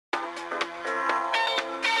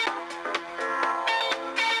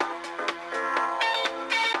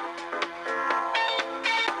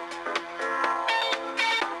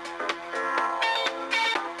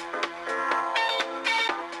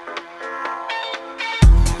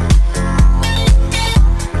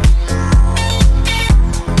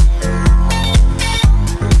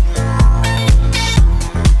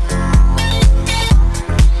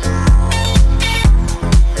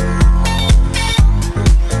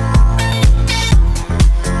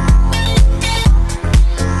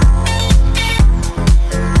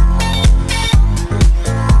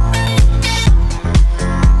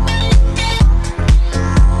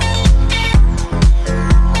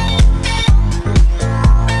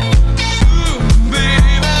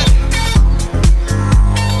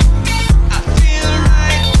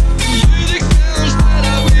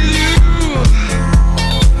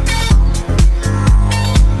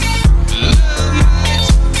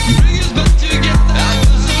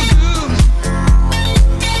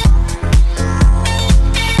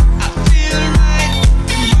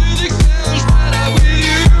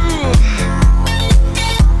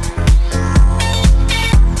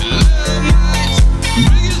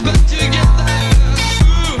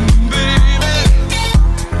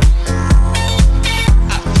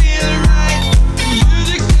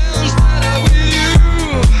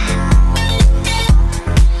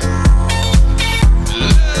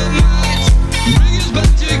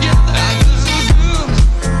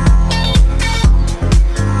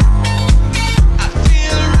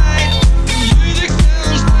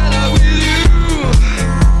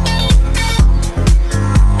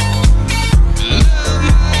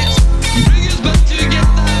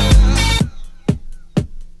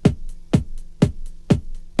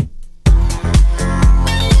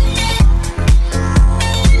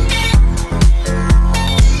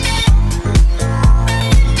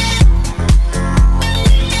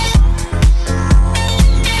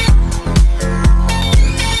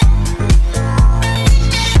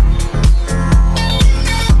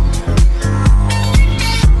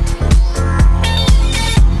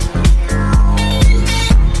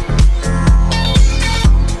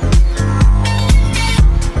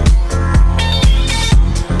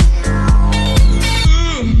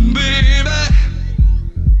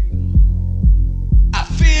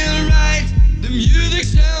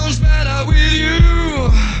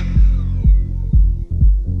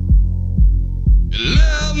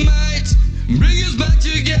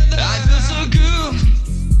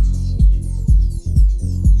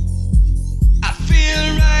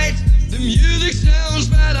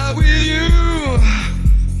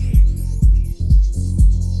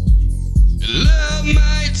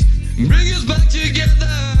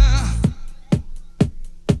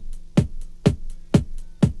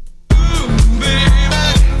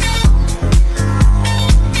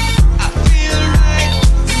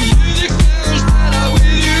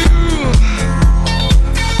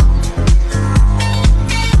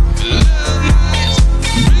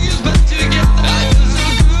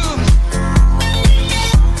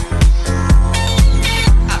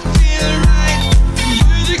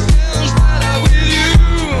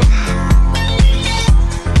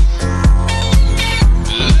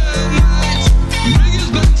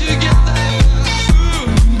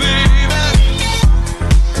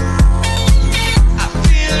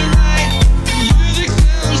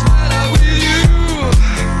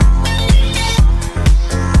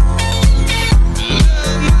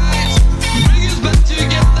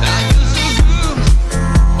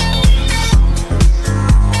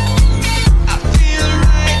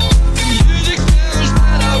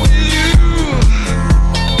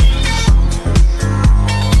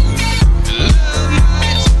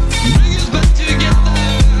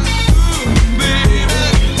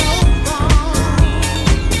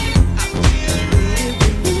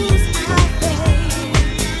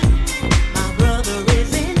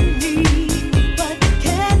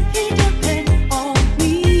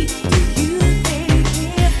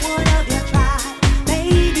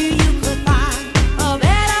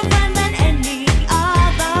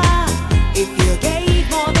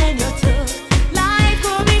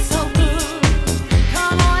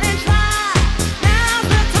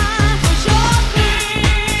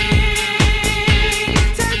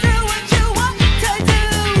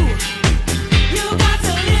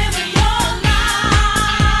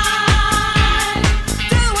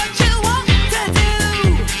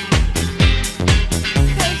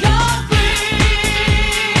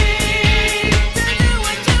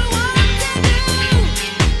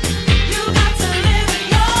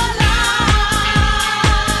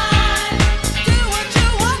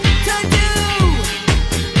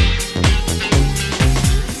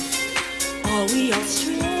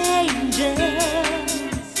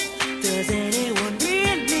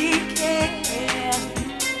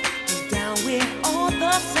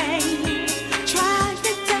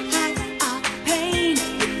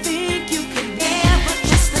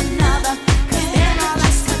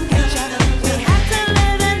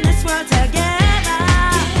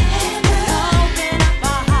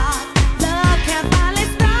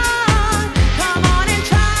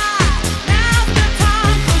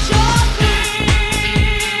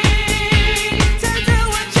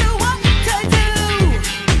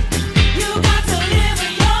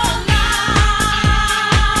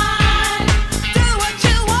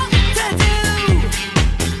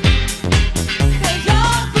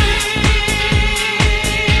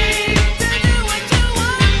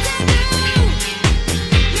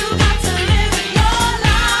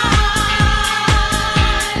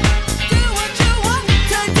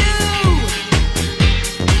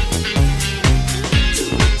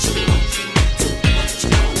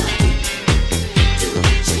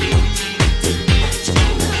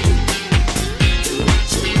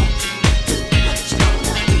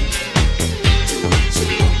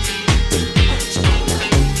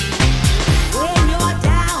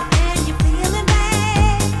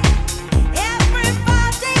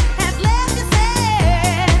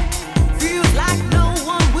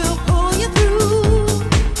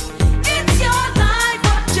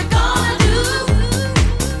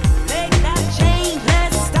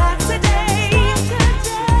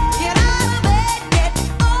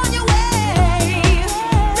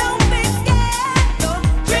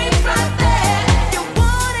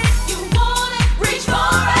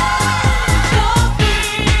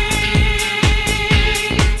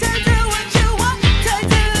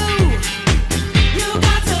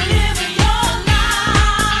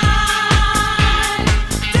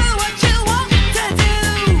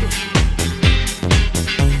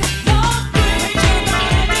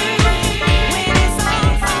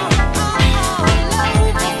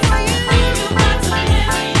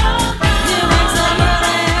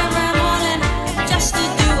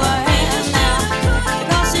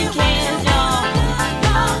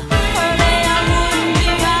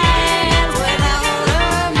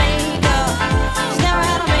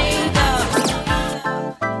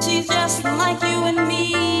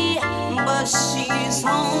she's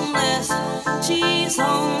homeless, she's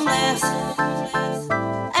homeless.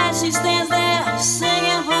 As she stands there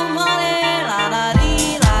singing for money, la la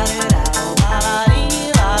dee, la dee, la la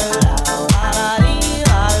dee, la la la dee,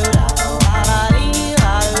 la la la dee,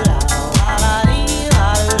 la la la dee, la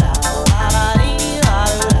la la dee, la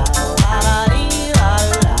la la dee, la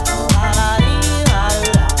la la dee, la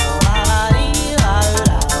la la dee, la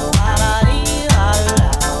la la dee, la la.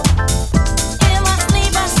 In my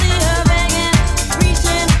sleep I see her begging,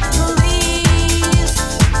 reaching, please.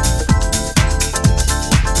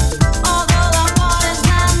 Although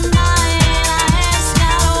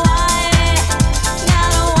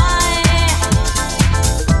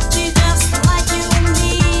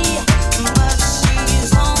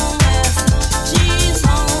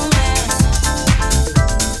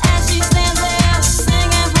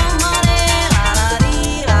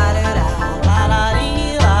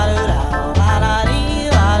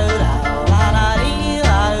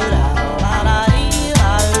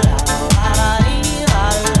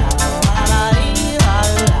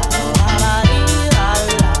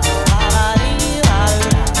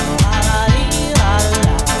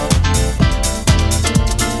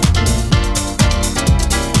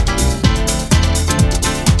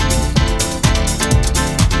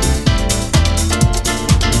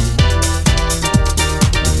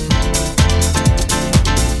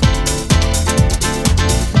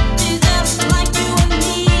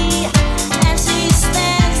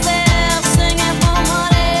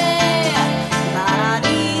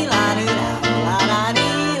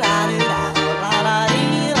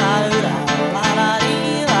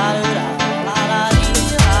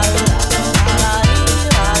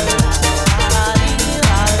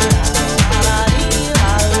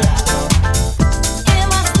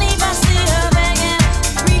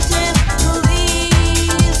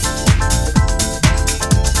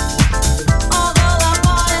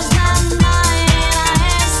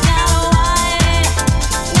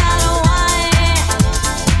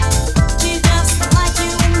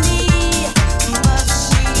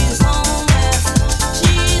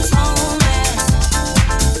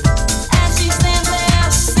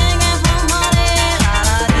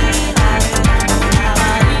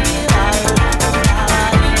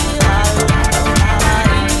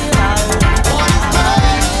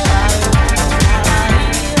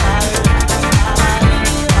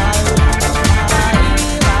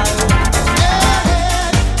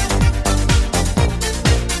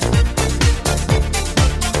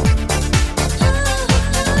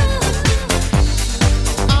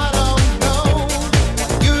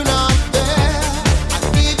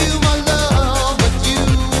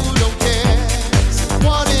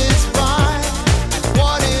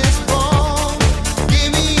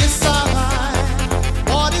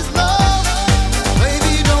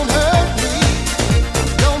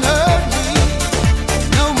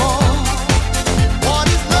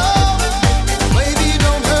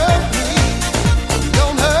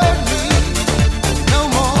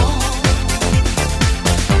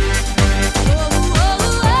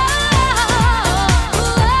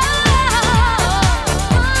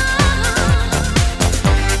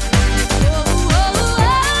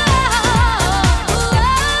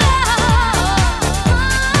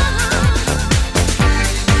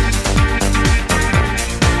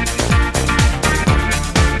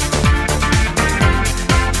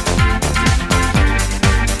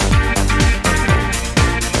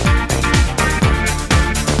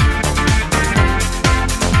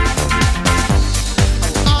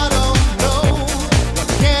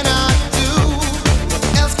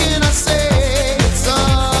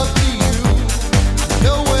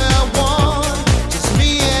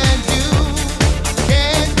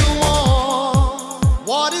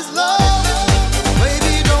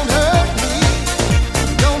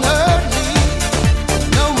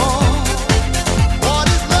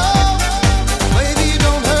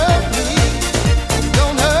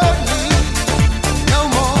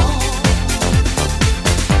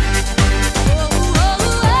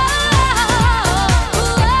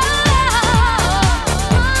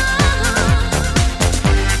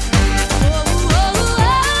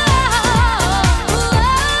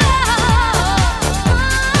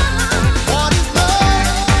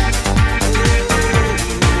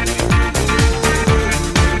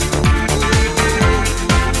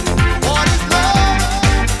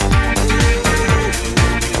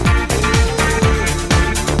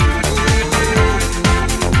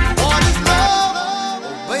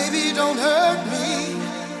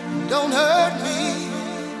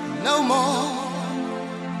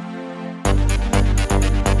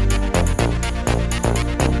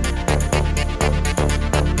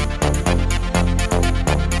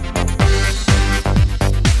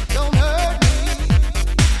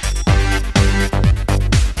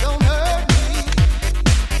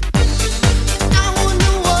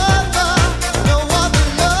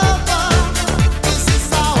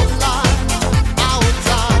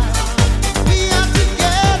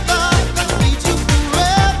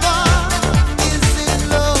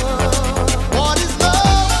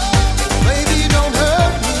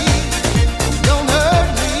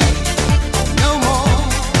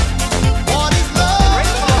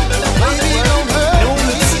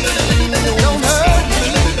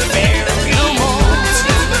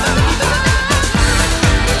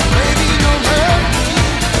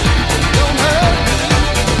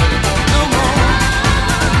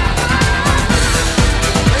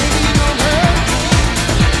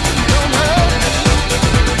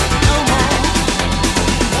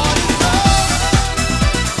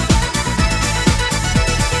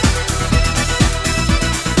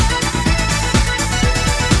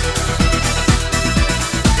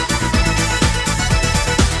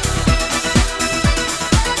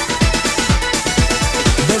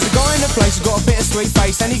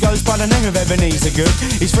and he goes by the name of Ebenezer Good.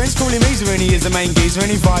 His friends call him Easer and he is the main geezer,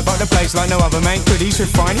 and he vibe up the place like no other man could. He's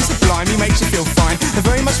refined, he's sublime, he makes you feel fine. They're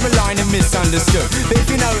very much maligned and misunderstood, but if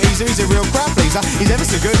you know Easer, he's a real crowd pleaser. He's ever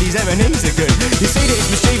so good, he's Ebenezer Good. You see that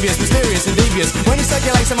he's mischievous, mysterious and devious when he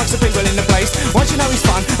circulates amongst the people in the place. Once you know he's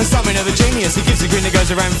fun and something of a genius, he gives a grin that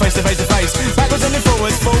goes around face to face to face, backwards and then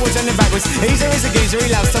forwards, forwards and then backwards. Easer is a geezer, he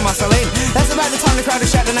loves to muscle in. That's about the time the crowd will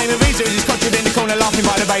shout the name of Easer as he's conjured in the corner laughing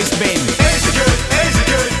by the bass bin. Easer Good, Easer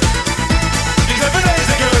Good. He's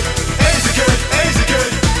Ebenezer Good, Easer Good, Easer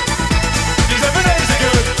Good. He's Ebenezer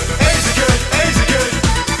Good, Easer Good, Easer Good.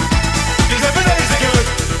 He's Ebenezer Good,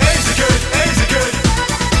 Easer Good, Easer Good.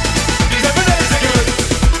 He's Ebenezer Good.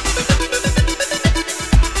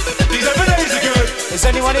 He's Ebenezer Good. Has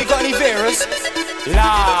anyone here got any Veras?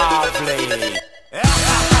 Lovely.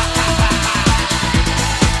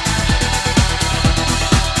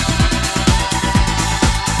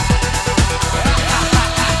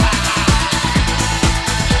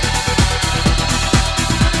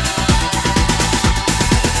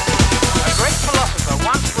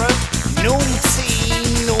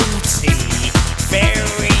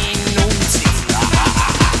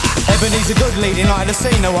 Ebenezer Good leading light of the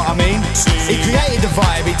scene, know what I mean? He created the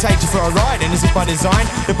vibe, he takes you for a ride, and as if by design,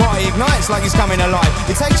 the party ignites like he's coming alive.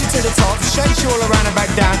 He takes you to the top, shakes you all around and back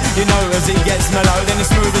down. You know as he gets mellow, then it's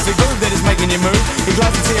smooth as a groove that is making you move. He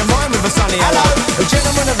glides into your mind with a sunny hello. A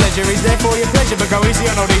gentleman of leisure, he's there for your pleasure, but go easy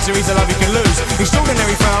on old Easer, he's a love you can lose.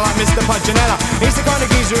 Extraordinary fella like Mr. Punchinella, he's the kind of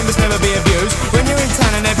geezer who must never be abused. When you're in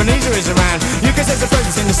town and Ebenezer is around, you can sense the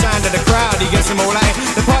presence in the sound of the crowd. He gets them all out,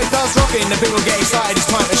 the party starts rocking, the people get excited, it's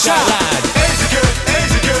time to shout loud. Easer Good,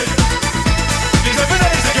 Easer Good. He's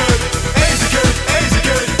Ebenezer Good, Easer Good, Easer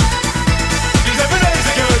Good. He's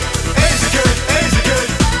Ebenezer Good, Easer Good, Easer Good.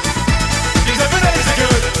 He's Ebenezer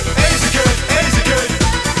Good, Easer Good, Easer Good.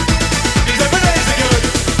 He's Ebenezer Good.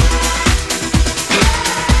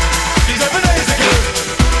 He's Ebenezer Good.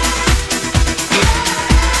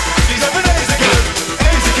 He's Ebenezer Good,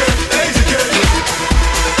 Easer Good, Easer Good.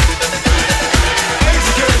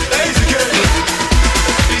 Easer Good, Easer Good.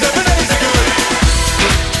 He's Ebenezer Good.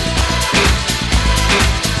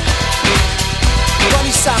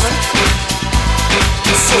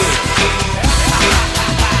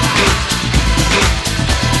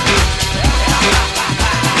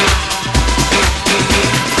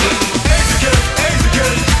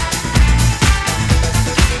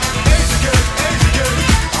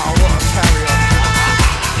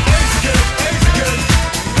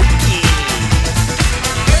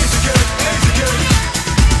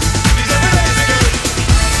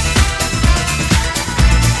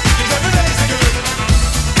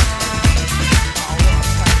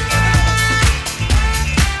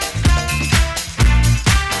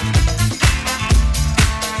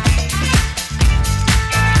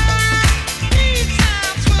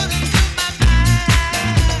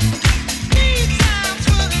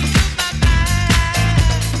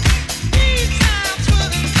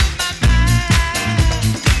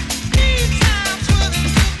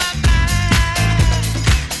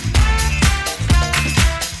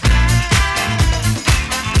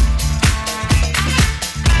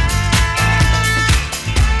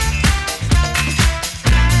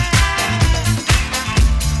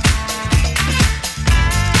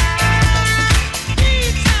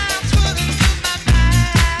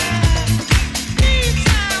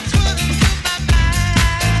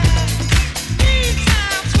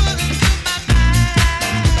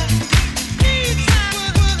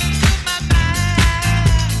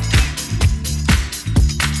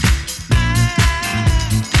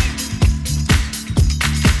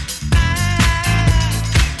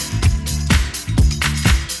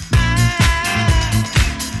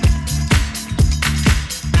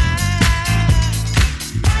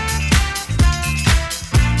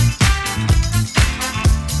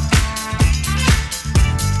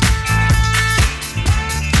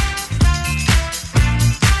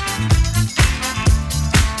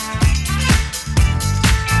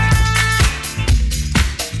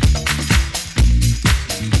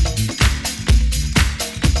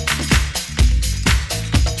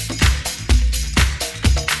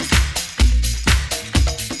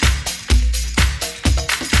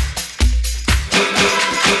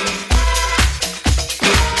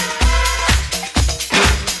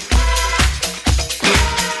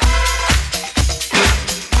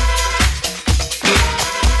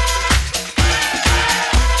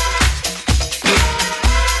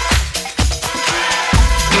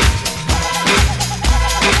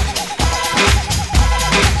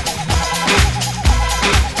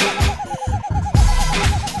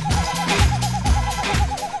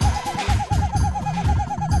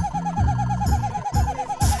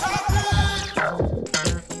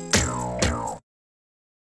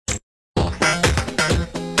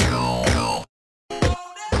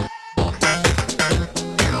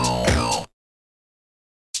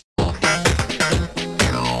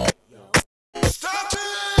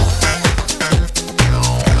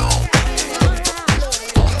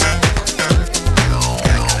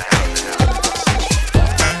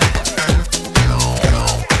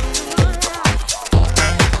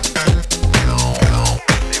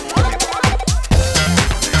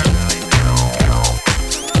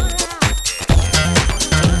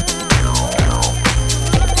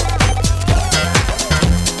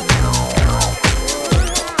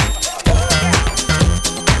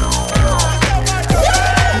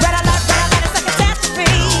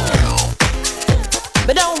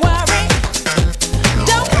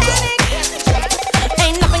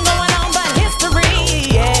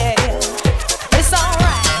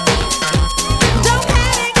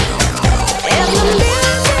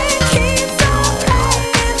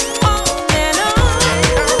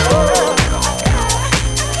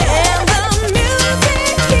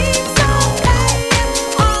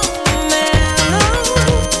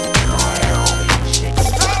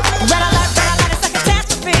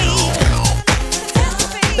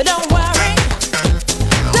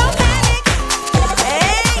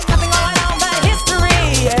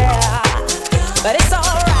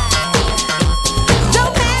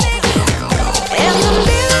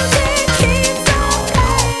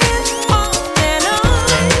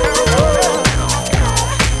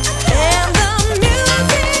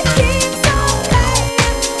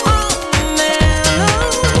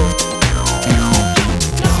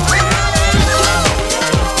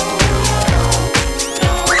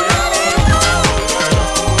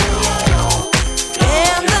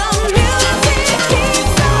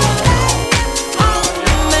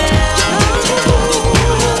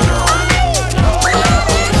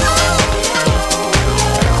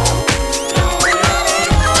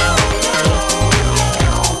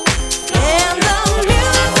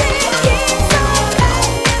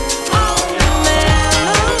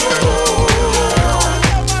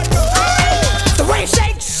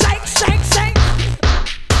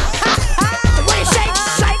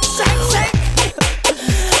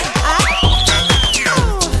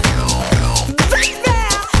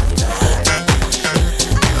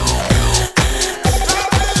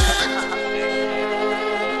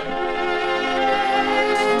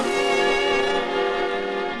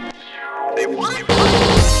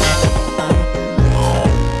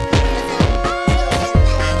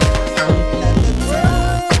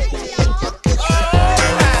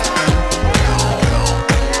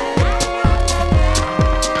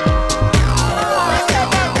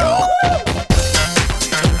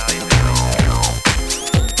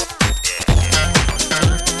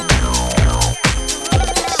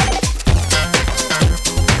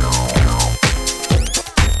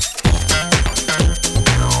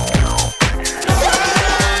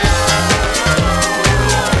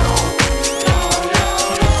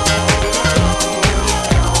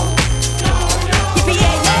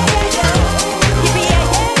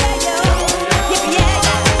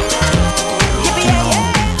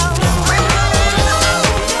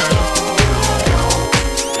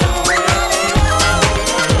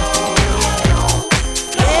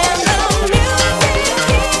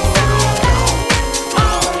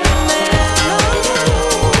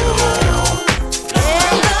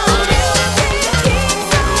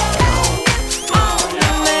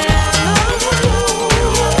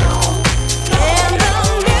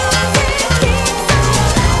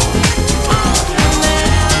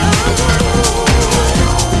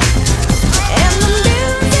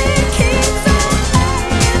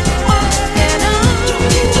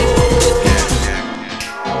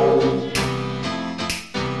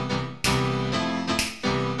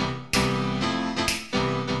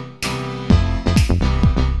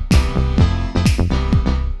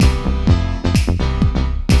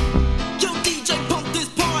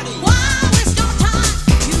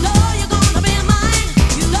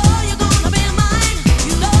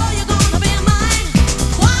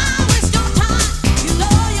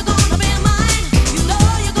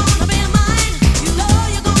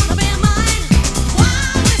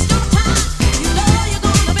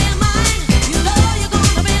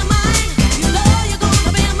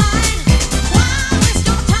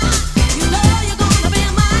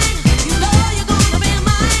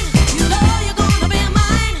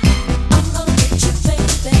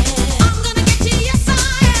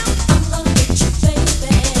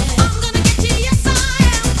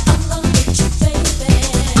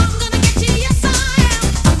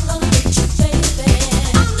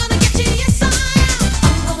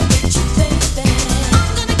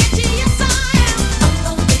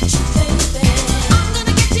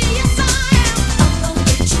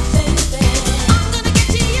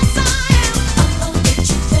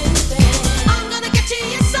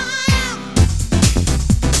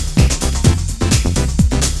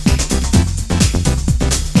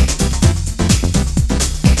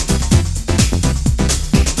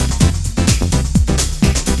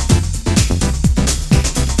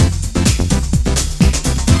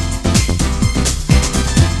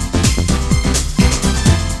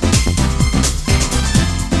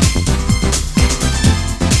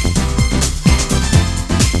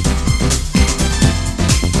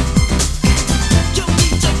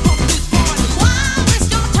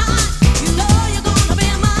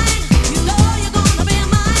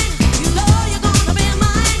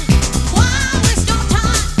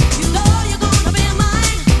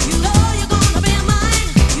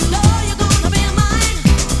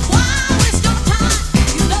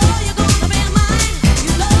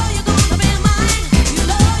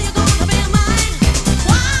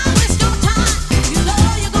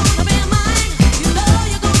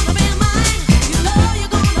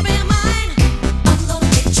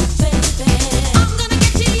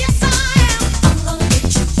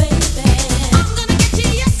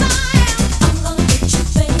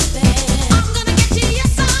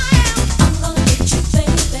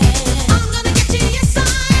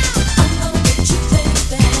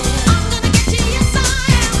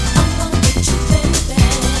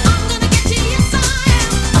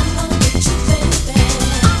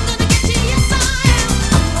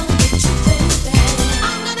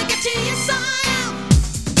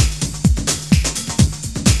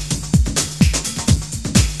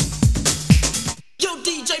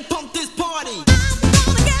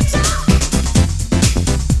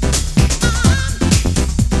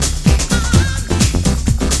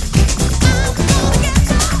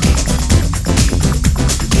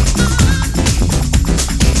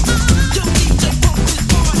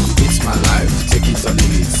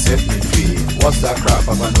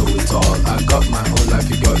 Papa know it all. I got my own life,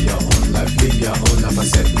 you got your own life. Live your own life and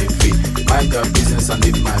set me free. Mind your business and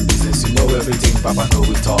live my business. You know everything, Papa know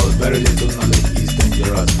it all. Very little knowledge is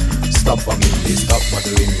dangerous. Stop bugging me, stop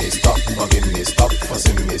bothering me, stop bugging me, stop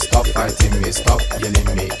fussing me, stop fighting me, stop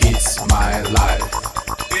yelling me. It's my life.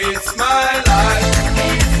 It's my life.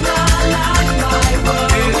 It's my life, my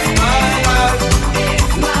world. It's my life.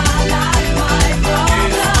 It's my life, my brother.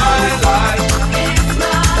 It's my life. It's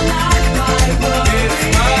my life, my world. It's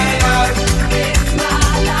my life. It's my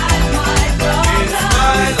life, my brother. It's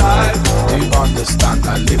my life. Do you understand?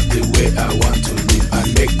 I live the way I want to live. I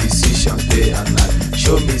make decisions day and night.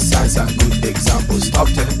 Show me signs and good examples. Stop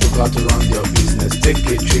telling people how to run your business. Take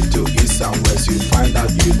a trip to east and west. You find out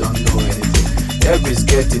you don't know anything. Everybody's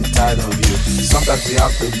getting tired of you. Sometimes you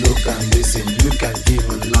have to look and listen. You can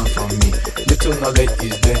even learn from me. Little knowledge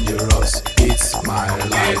is dangerous. It's my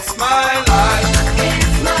life. It's my life.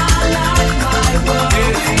 It's my life, my world.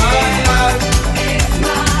 It's my life. It's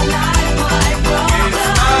my life, my brother. It's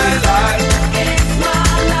my life. It's my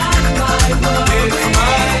life, my world. It's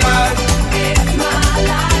my life. It's my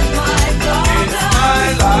life, my brother. It's my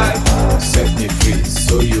life. Set me free,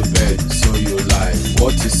 so you bet, so you lie.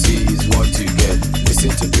 What you see is what you get. Listen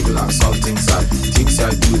to people and solve things I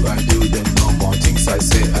do them no more. Things I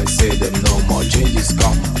say them no more. Changes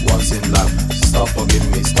come once in life. Stop bugging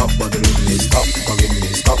me, stop bothering me, stop bugging me,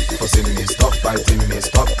 stop fussing me, stop fighting me,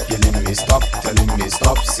 stop killing me, stop telling me,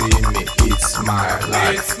 stop seeing me. It's my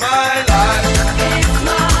life. It's my life. It's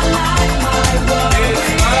my life, my world. It's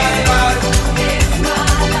my life. It's my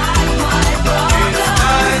life, my brother. It's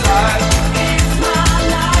my life. It's my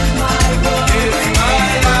life, my world. It's my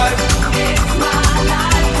life. It's my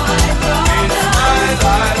life, my brother. It's my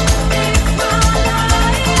life.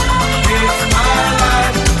 It's my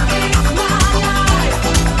life. It's my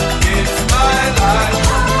life. It's my life.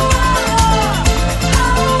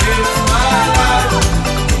 It's my life.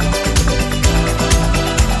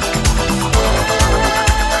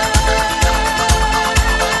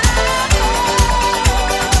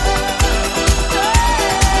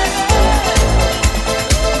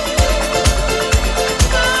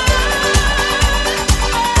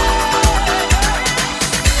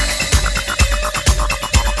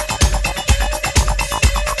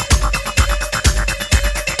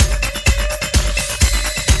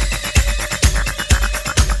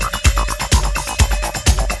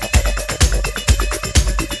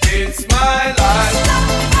 It's my life. It's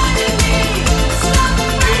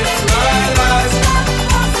my life.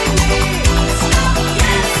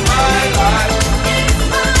 It's my life.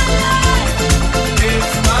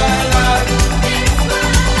 It's my life.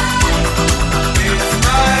 It's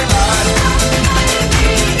my life. It's my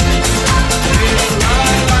life. It's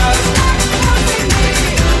my life.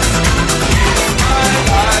 It's my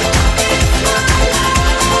life.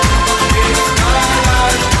 It's my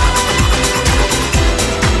life.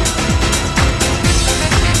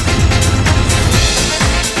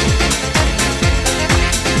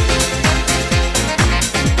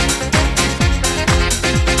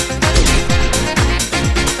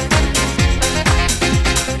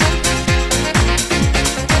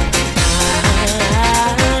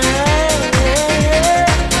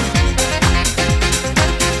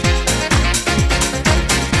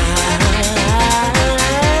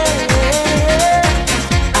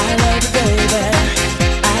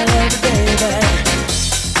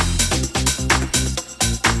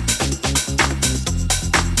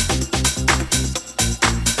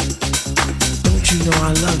 Don't you know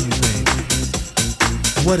I love you, baby?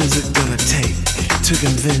 What is it gonna take to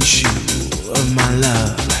convince you of my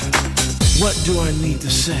love? What do I need to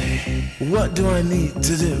say? What do I need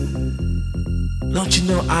to do? Don't you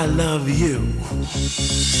know I love you?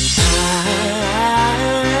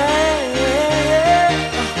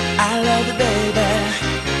 I love you, baby.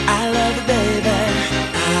 I love you, baby. I love you, baby.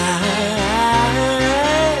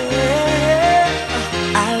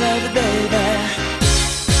 I love you, baby.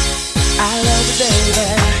 I love you, baby.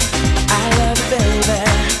 I love you, baby.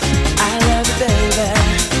 I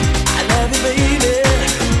love you, baby.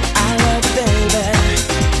 I love you, baby.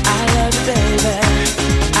 I love you, baby.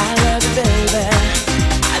 I love you, baby.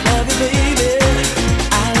 I love you, baby.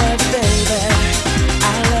 I love you, baby.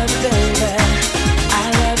 I love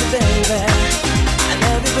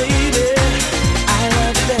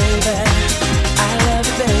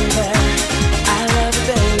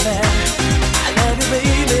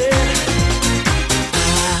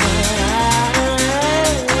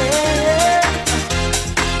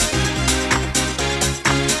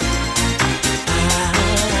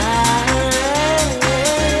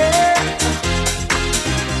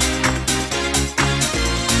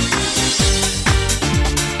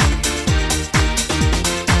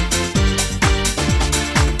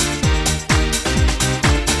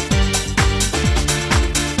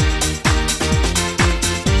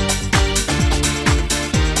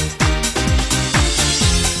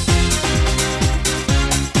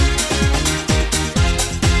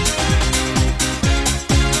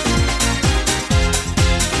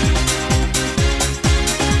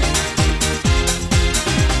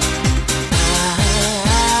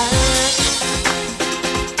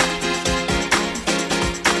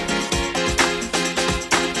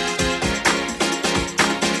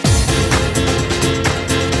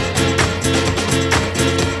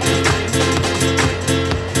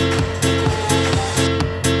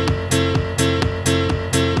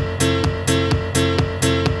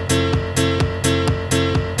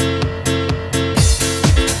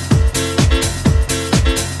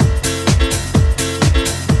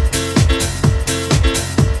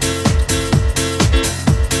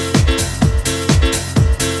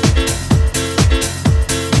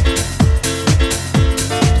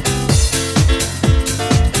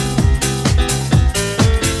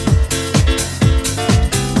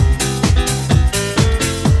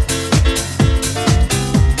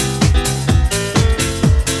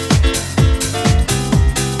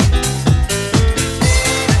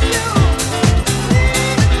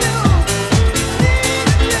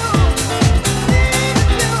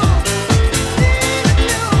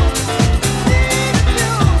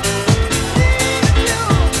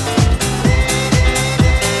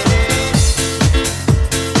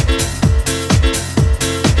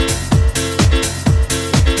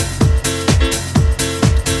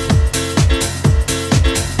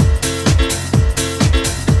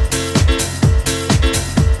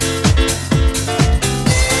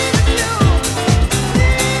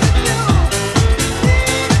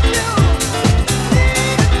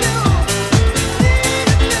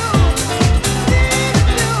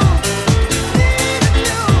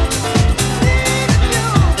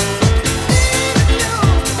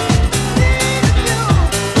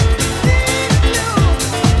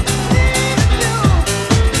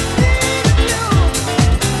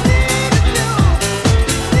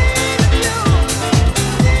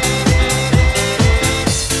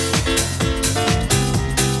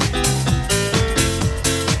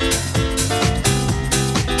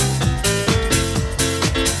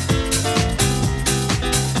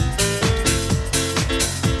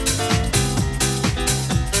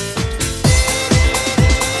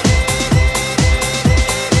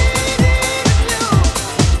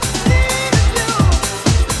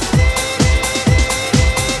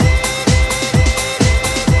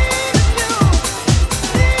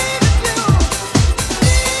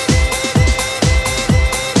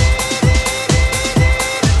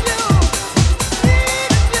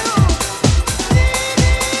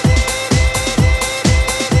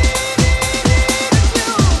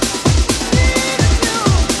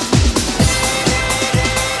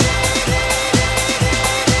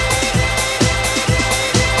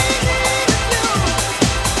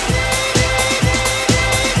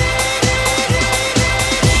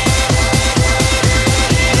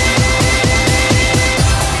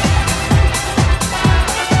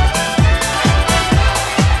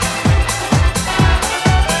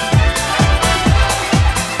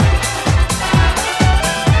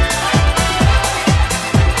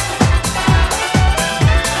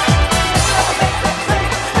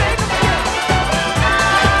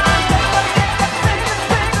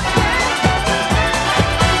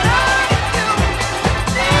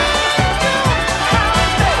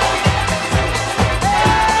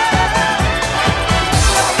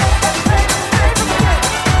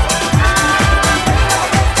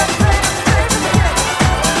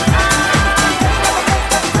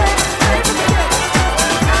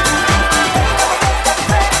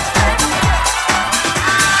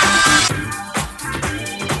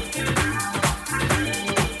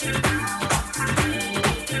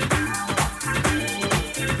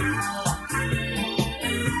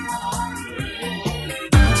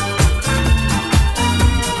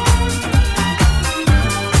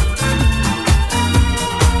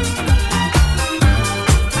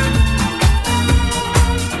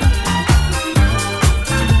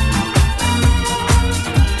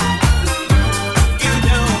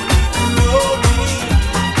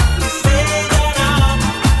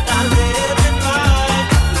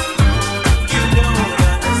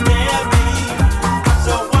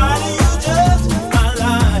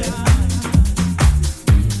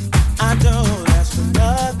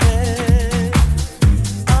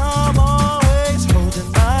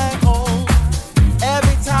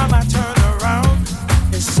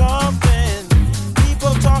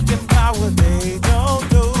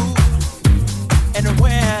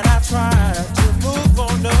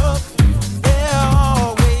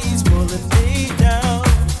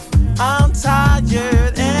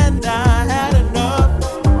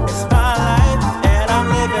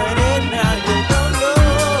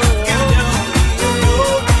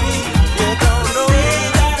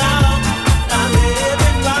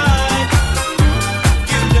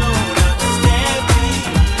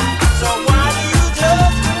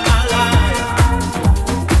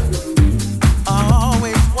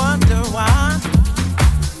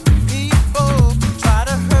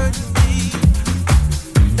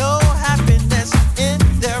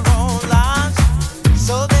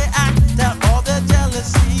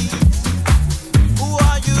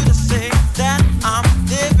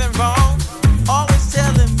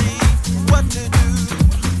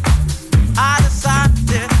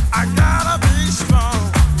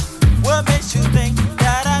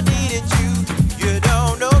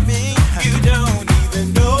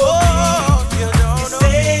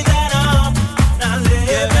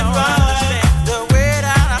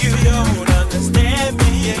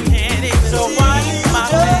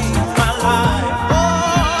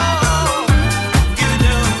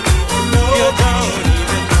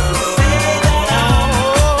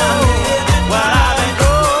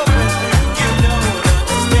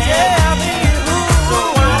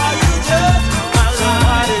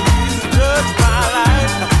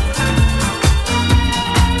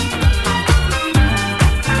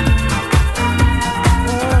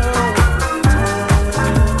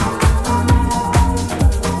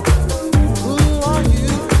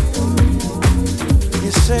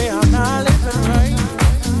say I'm not living right.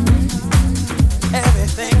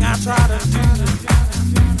 Everything I try to do,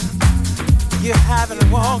 you haven't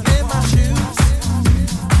walked in my shoes.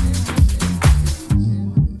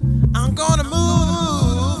 I'm gonna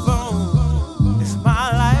move on. It's my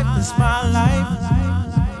life, it's my life.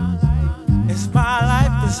 It's my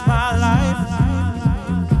life, it's my life.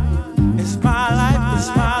 It's my life, it's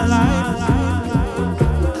my life.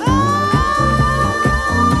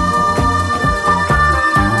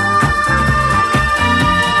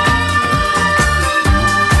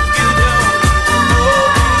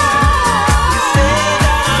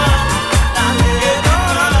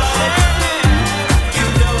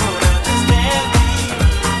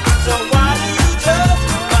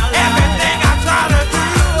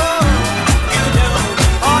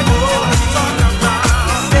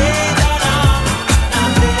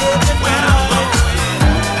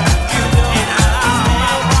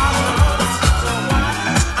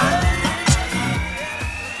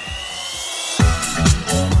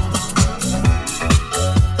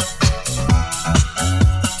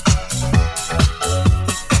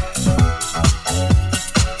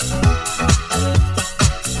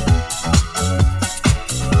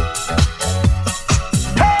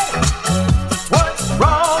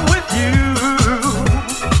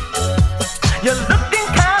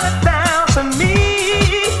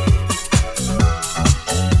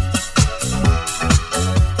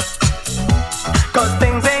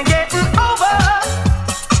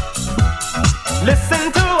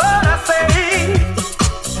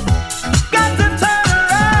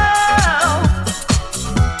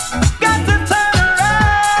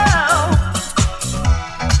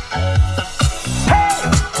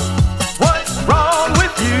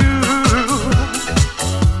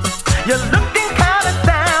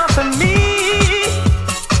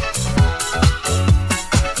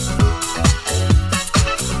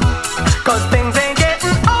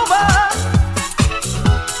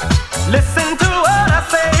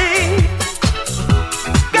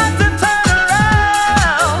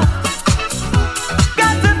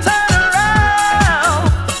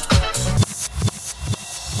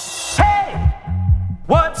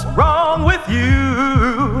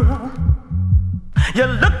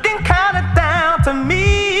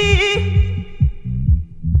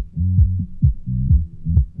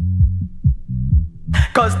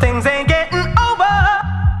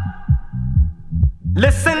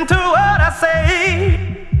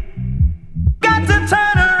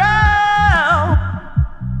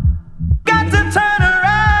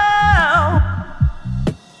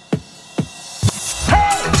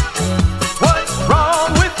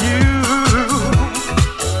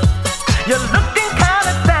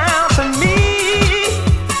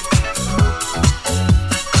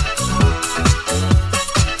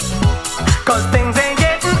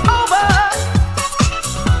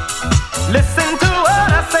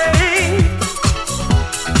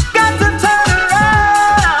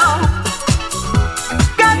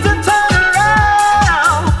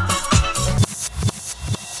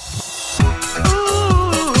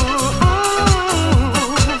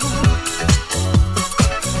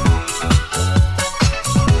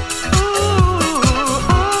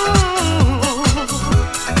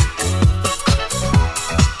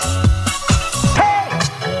 Hey!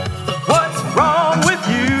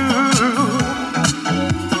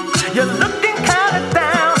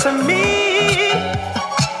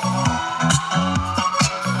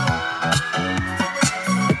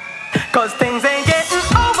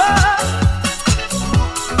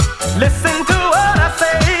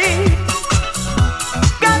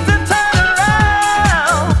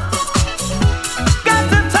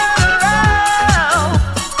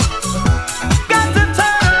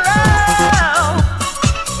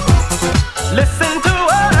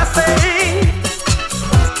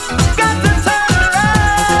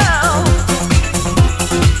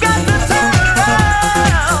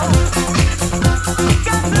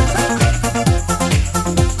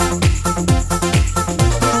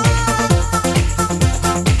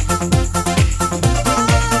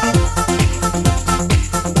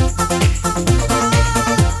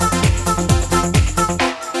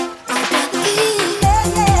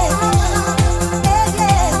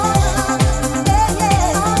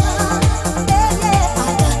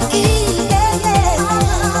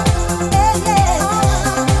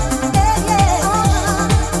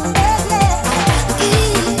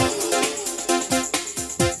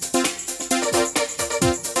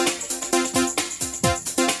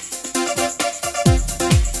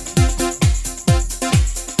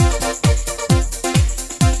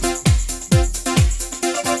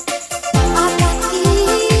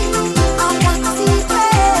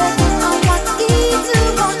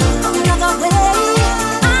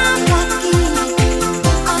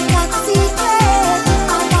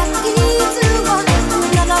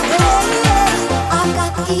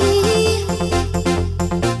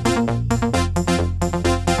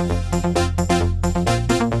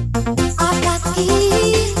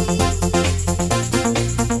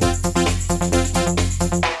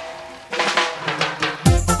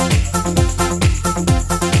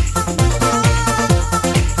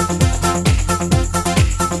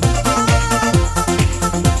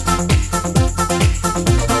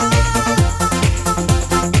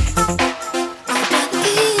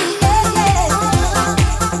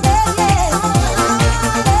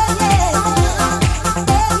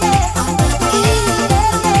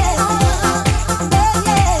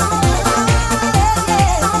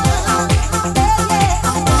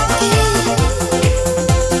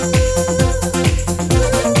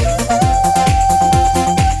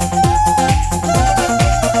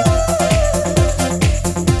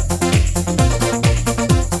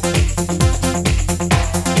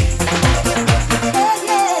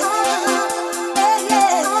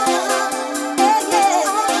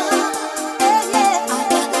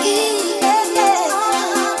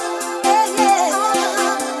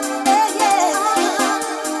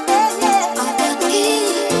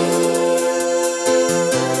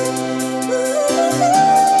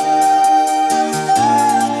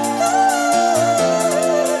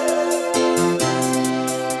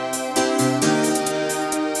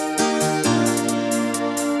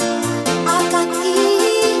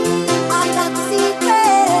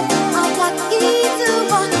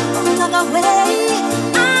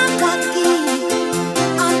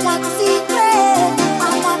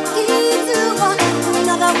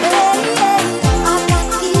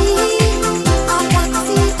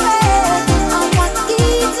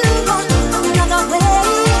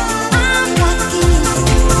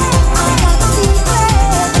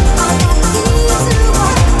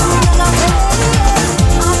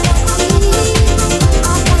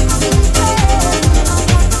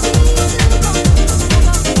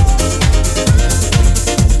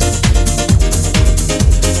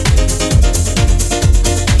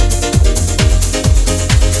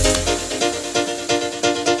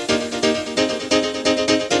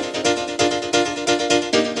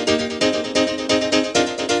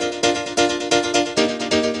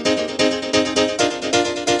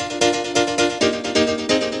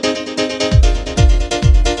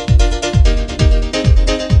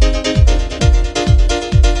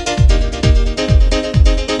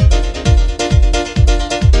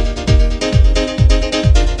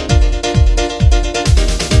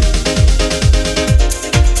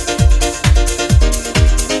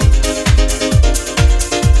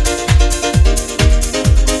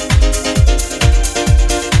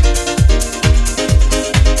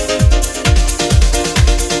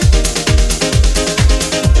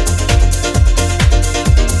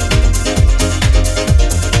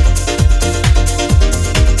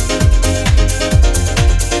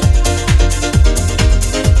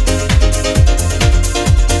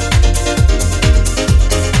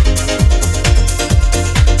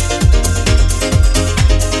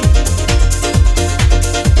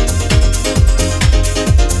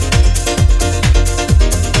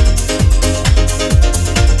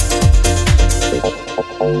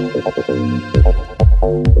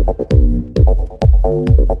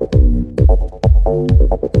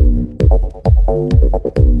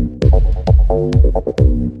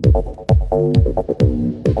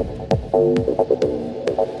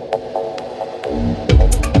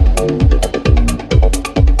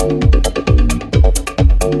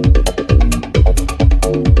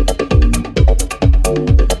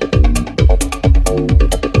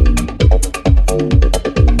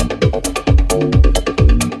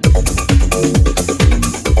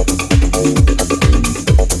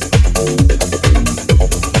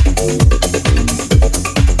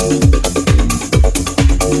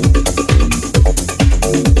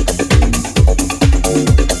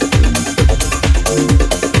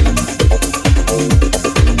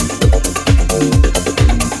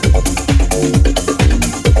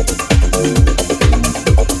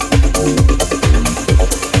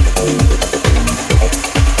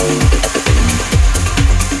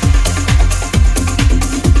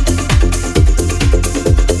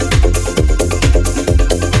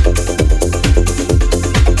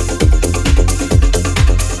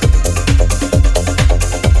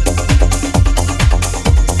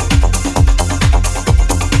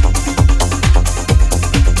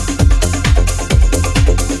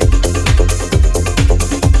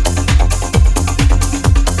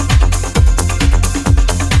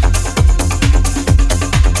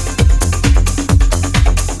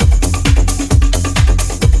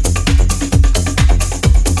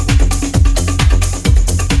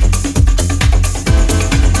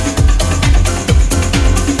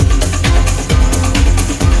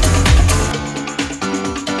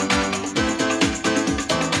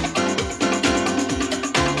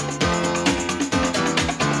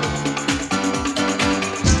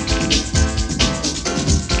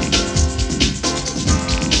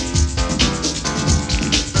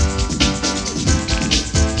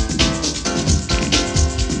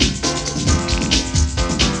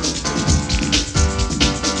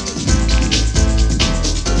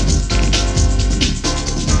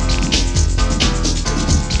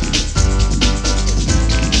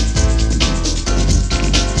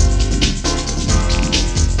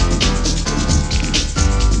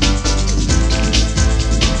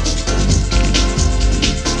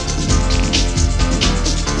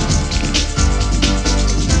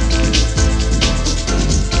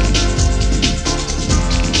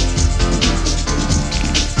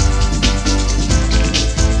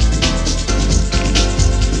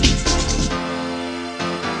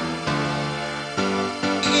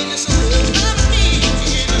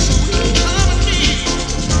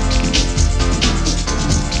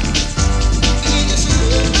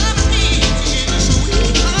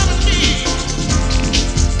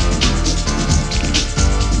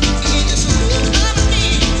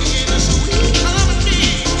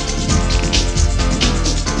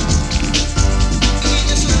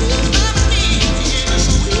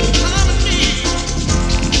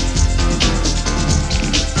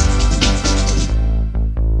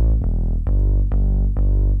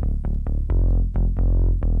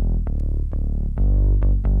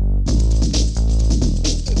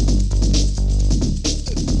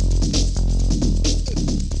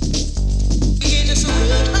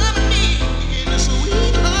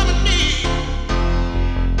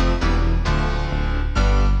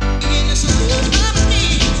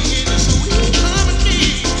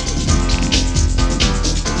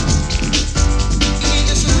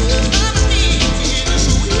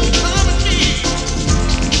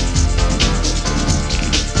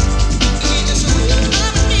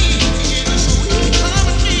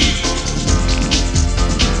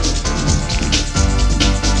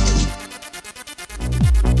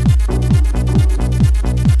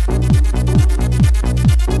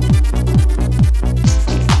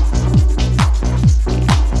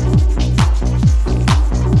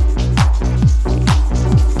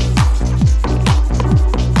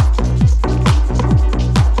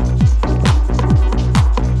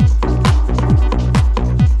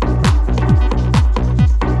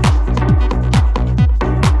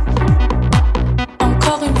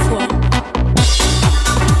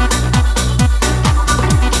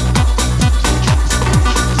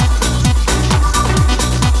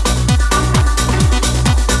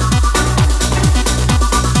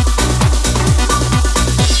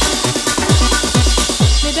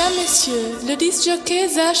 Le disc-jockey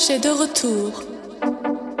Zach est de retour.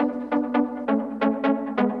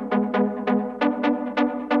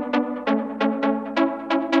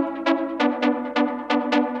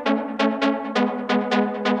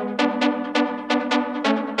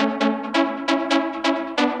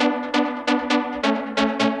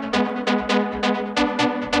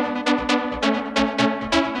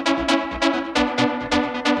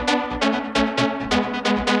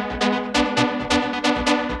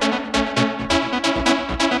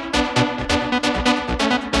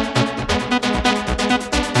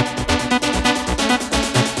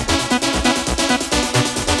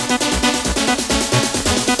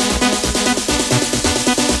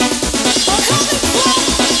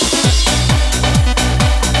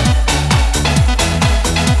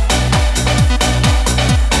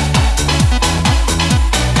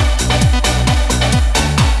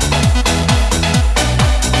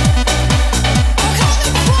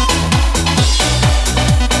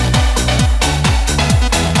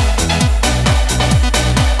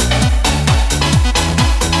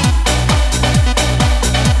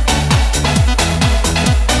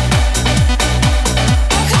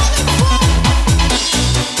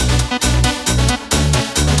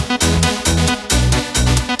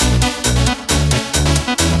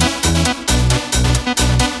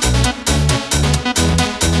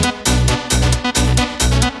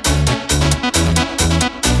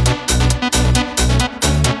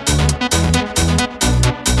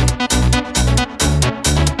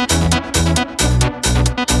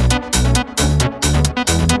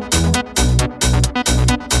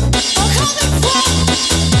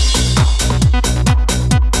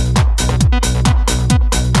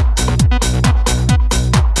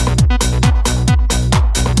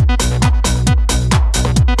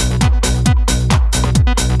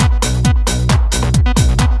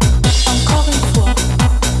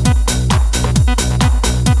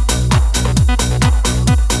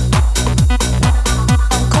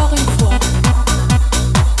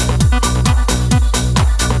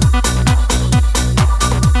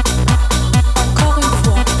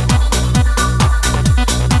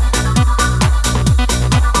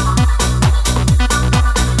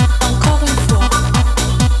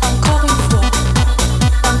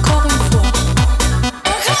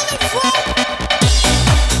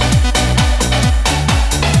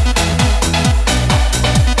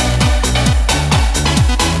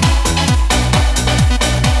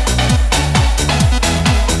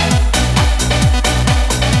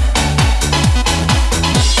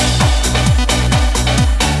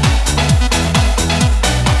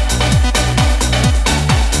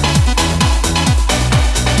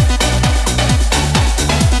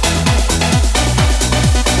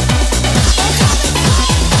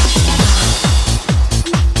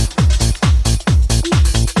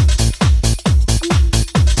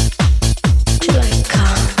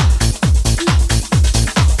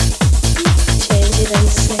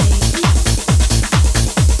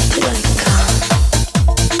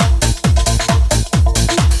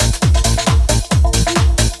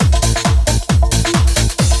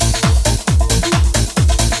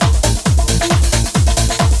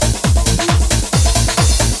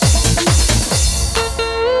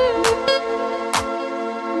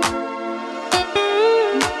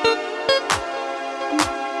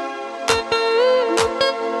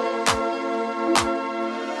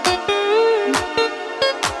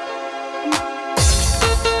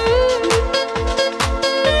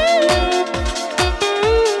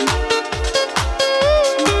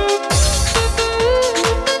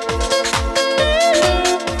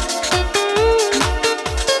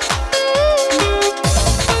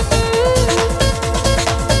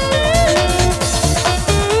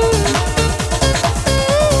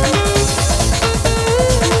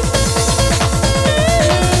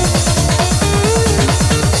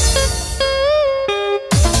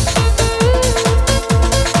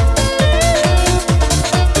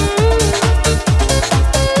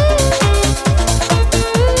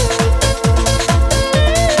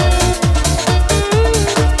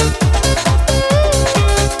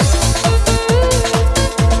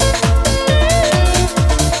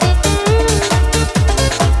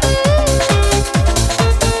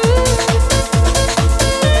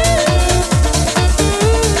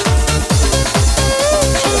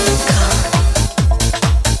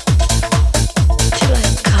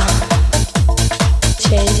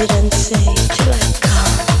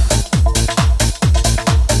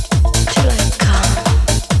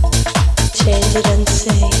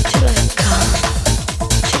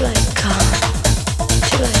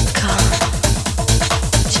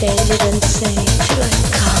 say, till I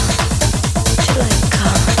come, till I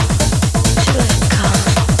come, till I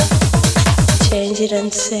come. Change it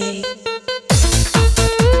and say.